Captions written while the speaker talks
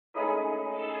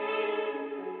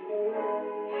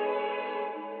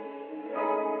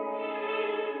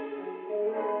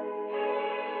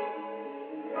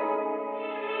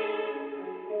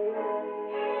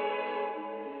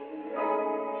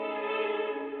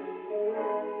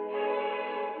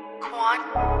one.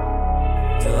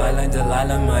 Dxlilah,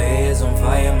 Dxlilah, my hair is on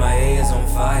fire, my hair is on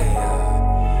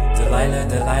fire.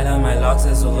 Dxlilah, Dxlilah, my locks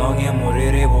are so long, yeah,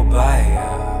 morire bobaya.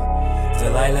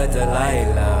 Dxlilah,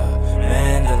 Dxlilah,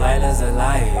 man, Dxlilah's a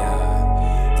liar.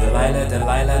 Dxlilah,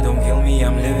 Dxlilah, don't kill me,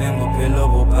 I'm living with pillow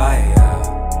bobaya.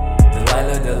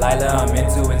 Dxlilah, Dxlilah, I'm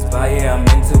into inspire, I'm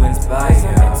into inspire.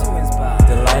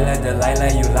 Dxlilah, Dxlilah,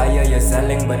 you liar, you're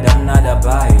selling, but I'm not a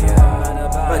buyer.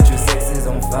 But your sex is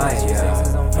on fire,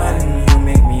 man, you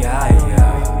make me higher.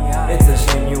 It's a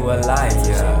shame you a liar,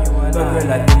 but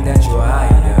girl, I think that you're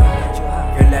higher.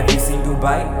 Girl, have you seen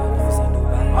Dubai?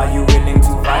 Are you willing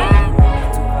to fight?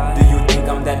 Do you think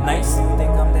I'm that nice?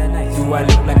 Do I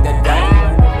look like that guy?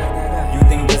 You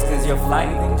think just cause you're fly,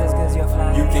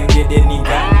 you can get any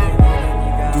guy?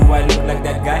 Do I look like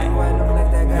that guy?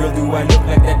 Girl, do I look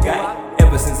like that guy?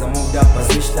 Ever since I moved up, I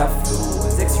switched up flow.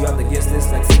 Sex you out the guest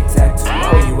list like tic-tac-toe.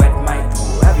 How are you at my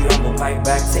door? Have you humble pipe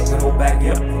back? Take it all back,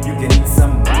 yeah, you can eat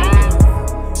some more.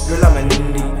 Girl, I'm an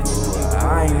Indigo,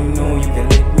 I know you can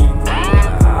let me go.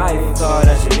 I thought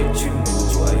I should let you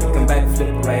know you can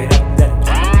backflip right up that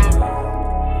door.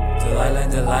 Dxlilah,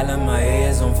 Dxlilah, my hair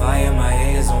is on fire, my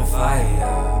hair is on fire.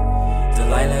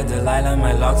 Dxlilah, Dxlilah,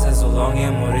 my locks are so long,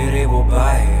 yeah, morire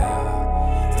bobaya.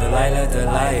 Dxlilah,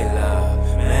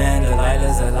 Dxlilah, man,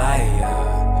 Dxlilah's a liar.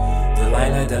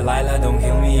 Dxlilah, Dxlilah, don't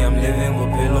kill me, I'm living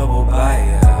with pillow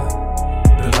bobaya.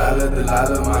 Dxlilah,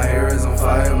 Dxlilah, my hair is on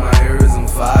fire, my hair is on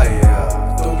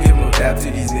fire. Don't give no dap to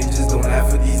these ninjas, don't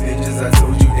laugh at these ninjas, I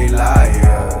told you they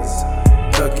liars.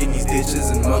 Ducking these ditches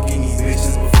and mucking these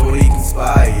bitches before they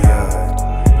conspired.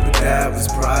 But that was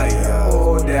prior,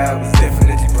 oh that was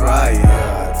definitely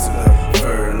prior to the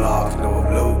furlock. No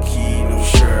low-key, no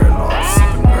Sherlock,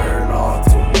 sipping Merlot,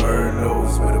 to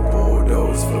Merlots with a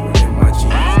bulldoze flowing in my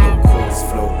jeans, no coast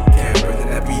flow. Can't burn the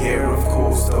nappy hair, of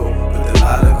course though, but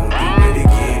Dxlilah gon' do it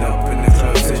again. Up in the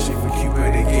club session for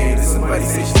Cupid again, and somebody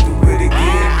say she do it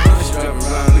again. She drive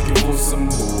around looking for some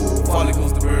more.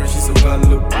 Follicles the bird, she's so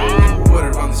gullible. Put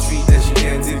her on the street that she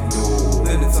can't ignore.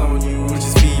 Then it's on you, which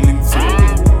is feeling too.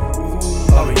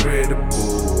 How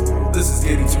incredible, this is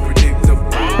getting too predictable.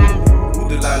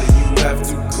 Dxlilah, you have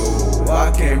to go.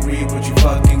 I can't read what you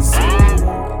fucking say.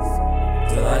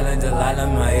 Dxlilah, Dxlilah,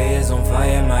 my hair is on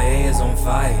fire, my hair is on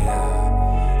fire.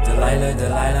 Dxlilah,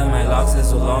 Dxlilah, my locks are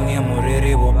so long, yeah,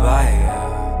 morire bobaya.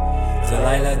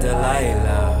 Dxlilah,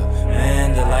 Dxlilah,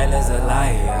 man, Dxlilah's a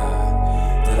liar.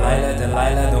 Dxlilah,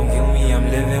 Dxlilah, don't kill me, I'm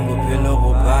living with pillow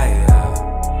bobaya.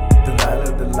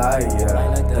 Dxlilah,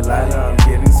 Dxlilah, Dxlilah, I'm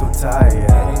getting so tired.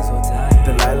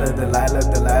 Dxlilah, Dxlilah,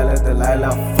 Dxlilah,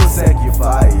 Dxlilah, full sack, you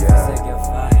fire.